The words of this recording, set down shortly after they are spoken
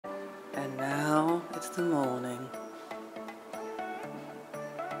the morning.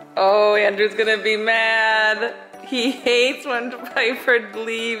 Oh, Andrew's gonna be mad. He hates when Piper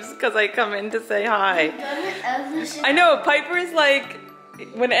leaves because I come in to say hi. I know, Piper is like,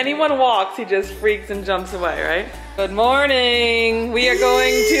 when anyone walks, he just freaks and jumps away, right? Good morning. We are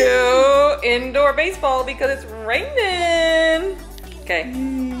going to indoor baseball because it's raining. Okay,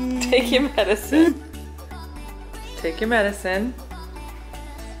 take your medicine. Take your medicine.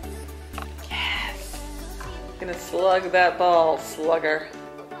 Yes. Gonna slug that ball, slugger.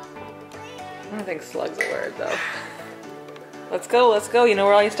 I don't think slug's a word though. Let's go, let's go. You know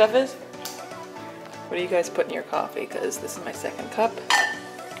where all your stuff is? What do you guys put in your coffee? Because this is my second cup.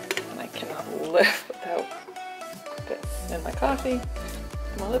 And I cannot live without this in my coffee,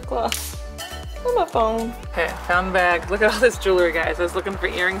 my lip gloss, and my phone. Okay, found bag. Look at all this jewelry, guys. I was looking for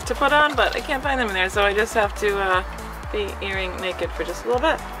earrings to put on, but I can't find them in there, so I just have to be earring naked for just a little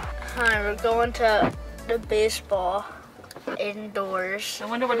bit. Hi, we're going to the baseball indoors. I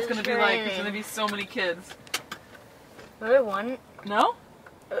wonder what it's gonna be like. There's gonna be so many kids. Really one? No?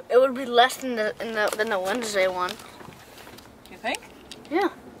 It would be less than the Wednesday one. You think? Yeah.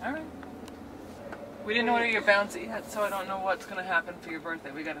 All right. We didn't order your bouncy yet, so I don't know what's gonna happen for your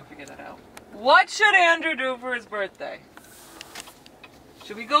birthday. We gotta figure that out. What should Andrew do for his birthday?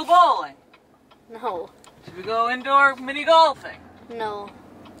 Should we go bowling? No. Should we go indoor mini golfing? No.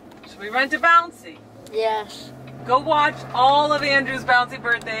 Should we rent a bouncy? Yes. Go watch all of Andrew's bouncy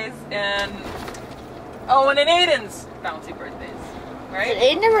birthdays and Owen and Aiden's bouncy birthdays, right? Did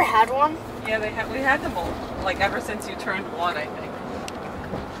Aiden never had one? Yeah, we had them all, like ever since you turned 1, I think.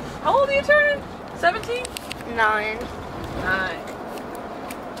 How old are you turning? 17? 9. 9.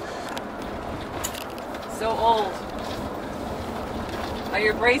 So old. Are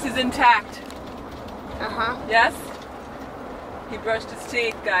your braces intact? Uh-huh. Yes? He brushed his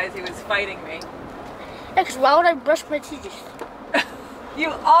teeth, guys. He was fighting me. Yeah, because why would I brush my teeth?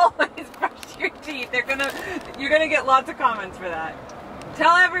 You always brush your teeth. You're gonna get lots of comments for that.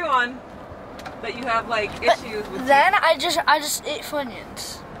 Tell everyone that you have like issues with then teeth. I just ate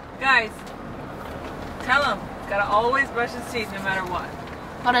Funyuns. Guys, tell him. Gotta always brush his teeth no matter what.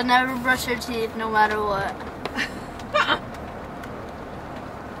 But I never brush your teeth no matter what.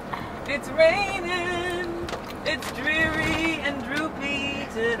 It's raining. It's dreary and droopy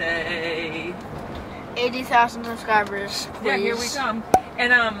today. 80,000 subscribers, please. Yeah, here we come.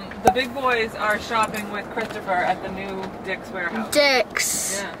 And the big boys are shopping with Christopher at the new Dick's Warehouse.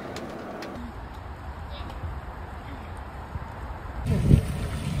 Dick's. Yeah.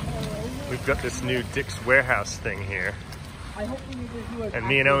 We've got this new Dick's Warehouse thing here. And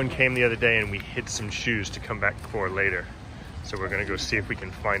me and Owen came the other day and we hid some shoes to come back for later. So we're gonna go see if we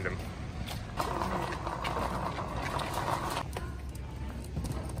can find them.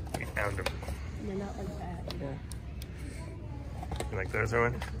 We found them. They're not like that. Yeah. You like those,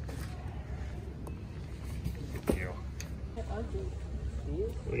 Owen? Good deal.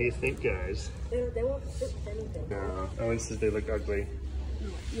 What do you think, guys? They won't fit anything. No. Owen says they look ugly.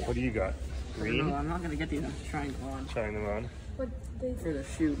 Yeah. What do you got? Green? No, I'm not gonna get these. I'm trying them on. Trying them on. But they For the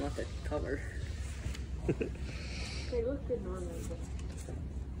shoe, not the color. look good normally.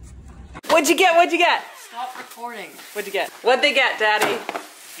 What'd you get? What'd you get? Stop recording. What'd you get? What'd they get, Daddy?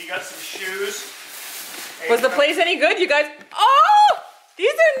 You got some shoes. Was the place any good? You guys? Oh,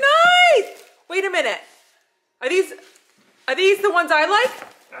 these are nice. Wait a minute. Are these the ones I like?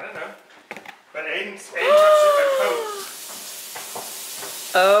 I don't know. But Aiden's got a coat.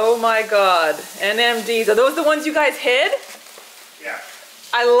 Oh my God. NMDs. Are those the ones you guys hid? Yeah.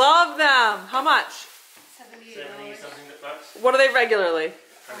 I love them. How much? 70 something bucks. What are they regularly?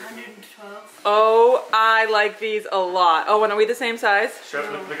 112. Oh, I like these a lot. Oh, and are we the same size? Look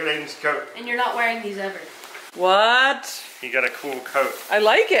at Aiden's coat. And you're not wearing these ever. What? He got a cool coat. I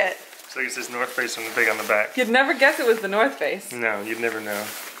like it. So it says North Face on the big on the back. You'd never guess it was the North Face. No, you'd never know.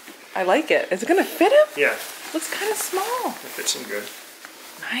 I like it. Is it gonna fit him? Yeah, Looks kind of small. it fits him good.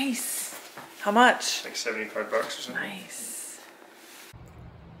 Nice. How much? Like 75 bucks or something. Nice.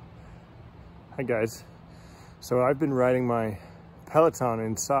 Hi guys. So I've been riding my Peloton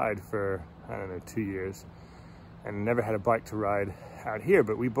inside for, I don't know, 2 years. And never had a bike to ride out here,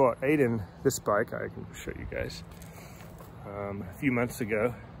 but we bought Aiden this bike, I can show you guys, a few months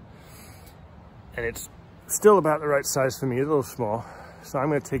ago. And it's still about the right size for me, a little small. So I'm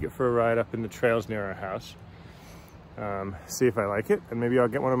gonna take it for a ride up in the trails near our house. See if I like it, and maybe I'll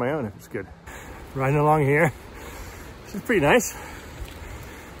get one of my own if it's good. Riding along here. This is pretty nice.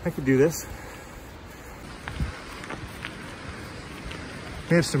 I could do this.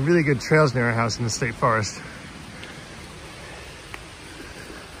 We have some really good trails near our house in the state forest.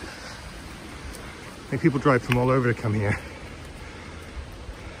 Like people drive from all over to come here.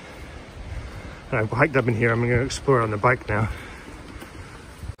 And I've hiked up in here. I'm going to explore on the bike now.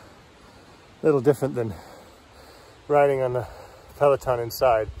 A little different than riding on the Peloton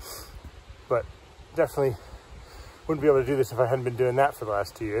inside, but definitely wouldn't be able to do this if I hadn't been doing that for the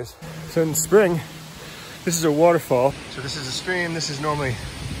last 2 years. So in spring, this is a waterfall. So this is a stream. This is normally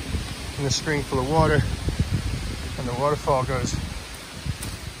in the spring full of water, and the waterfall goes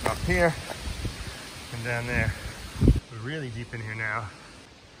up here and down there. We're really deep in here now.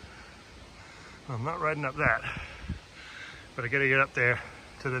 Well, I'm not riding up that, but I gotta get up there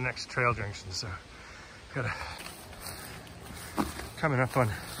to the next trail junction. So gotta coming up on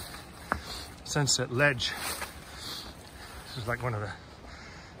Sunset Ledge. This is like one of the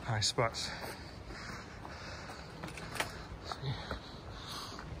high spots.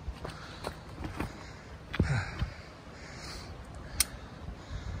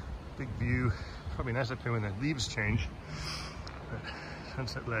 Big view. Probably nice up here when the leaves change. But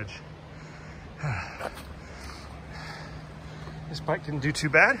Sunset Ledge. This bike didn't do too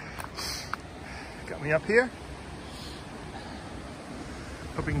bad. Got me up here.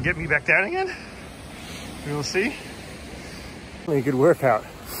 Hope it can get me back down again. We will see. Really good workout.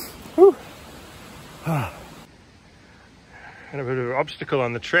 Whew. And a bit of an obstacle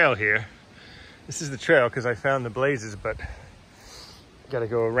on the trail here. This is the trail because I found the blazes, but got to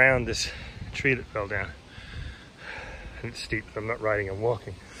go around this tree that fell down. And it's steep, but I'm not riding, I'm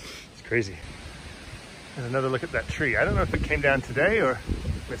walking. It's crazy. There's another look at that tree. I don't know if it came down today or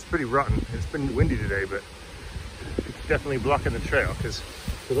it's pretty rotten. It's been windy today, but it's definitely blocking the trail because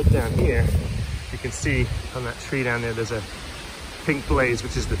if you look down here, you can see on that tree down there, there's a pink blaze,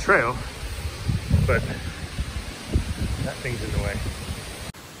 which is the trail, but that thing's in the way.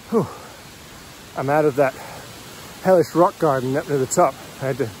 Whew. I'm out of that hellish rock garden up near the top. I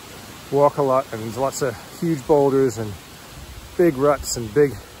had to walk a lot, and there's lots of huge boulders and big ruts and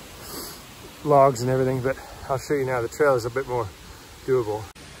big logs and everything, but I'll show you now the trail is a bit more doable.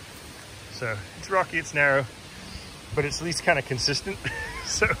 So it's rocky, it's narrow, but it's at least kind of consistent.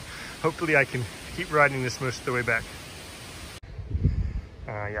 So hopefully I can keep riding this most of the way back.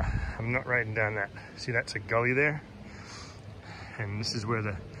 Yeah, I'm not riding down that. See, that's a gully there. And this is where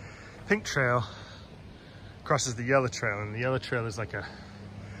the pink trail crosses the yellow trail. And the yellow trail is like a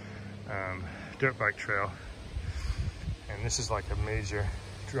dirt bike trail. And this is like a major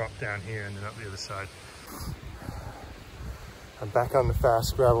drop down here and then up the other side. I'm back on the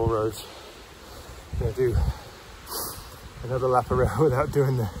fast gravel roads. I'm gonna do another lap around without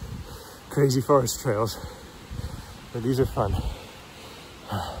doing the crazy forest trails. But these are fun.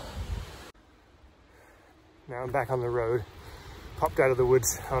 Now I'm back on the road. Popped out of the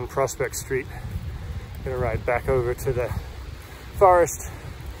woods on Prospect Street. Gonna ride back over to the forest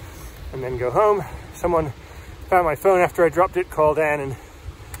and then go home. Someone found my phone after I dropped it, called Anne and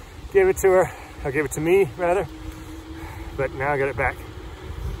gave it to her. Or gave it to me, rather. But now I got it back.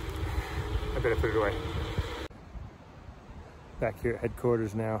 I better put it away. Back here at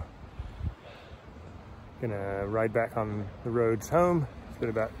headquarters now. Gonna ride back on the roads home. It's been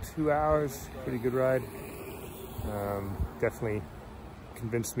about 2 hours. Pretty good ride. Definitely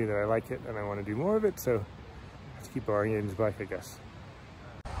convinced me that I like it and I want to do more of it, so let's keep borrowing Aiden's bike, I guess.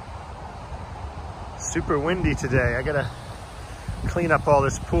 Super windy today. I gotta clean up all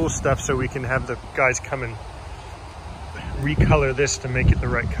this pool stuff so we can have the guys come and recolor this to make it the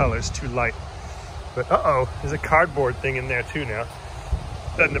right color. It's too light. But uh-oh, there's a cardboard thing in there too now.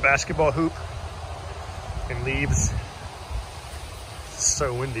 And the basketball hoop and leaves. It's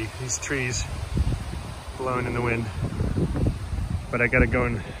so windy, these trees blowing in the wind. But I gotta go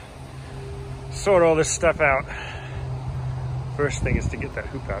and sort all this stuff out. First thing is to get that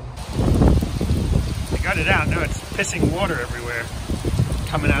hoop out. I got it out, now it's pissing water everywhere.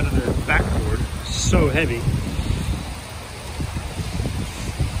 Coming out of the backboard, so heavy.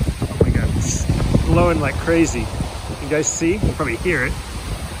 Oh my God, it's blowing like crazy. You guys see? You can probably hear it.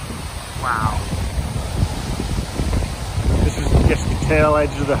 Wow. This is, I guess, the tail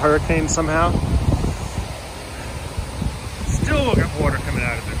edge of the hurricane somehow. Still got water coming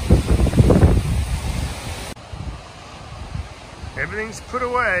out of it. Everything's put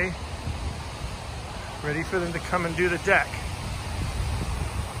away, ready for them to come and do the deck.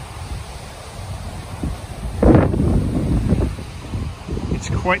 It's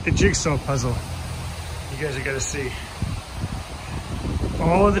quite the jigsaw puzzle. You guys are gonna see.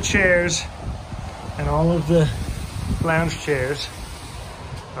 All of the chairs and all of the lounge chairs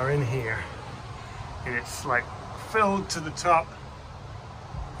are in here. And it's like filled to the top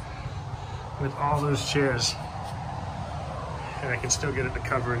with all those chairs. And I can still get it to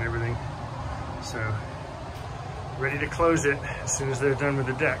cover and everything. So ready to close it as soon as they're done with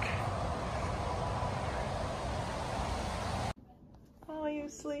the deck. Oh, you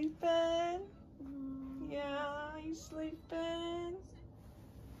sleeping? Yeah, you sleeping?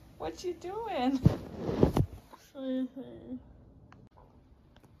 What you doing?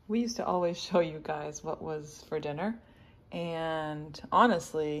 We used to always show you guys what was for dinner, and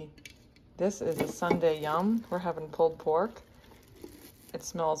honestly, this is a Sunday yum. We're having pulled pork. It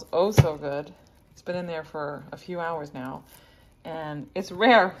smells oh so good. It's been in there for a few hours now, and it's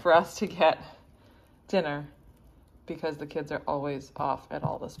rare for us to get dinner because the kids are always off at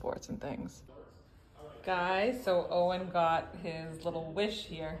all the sports and things. Guys, so Owen got his little wish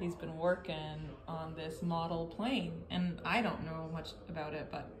here. He's been working on this model plane, and I don't know much about it,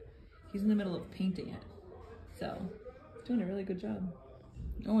 but he's in the middle of painting it. So, he's doing a really good job.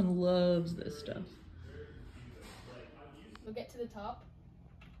 Owen loves this stuff. We'll get to the top.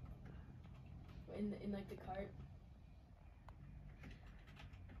 In like the cart.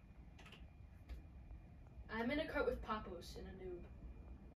 I'm in a cart with Papos and a noob.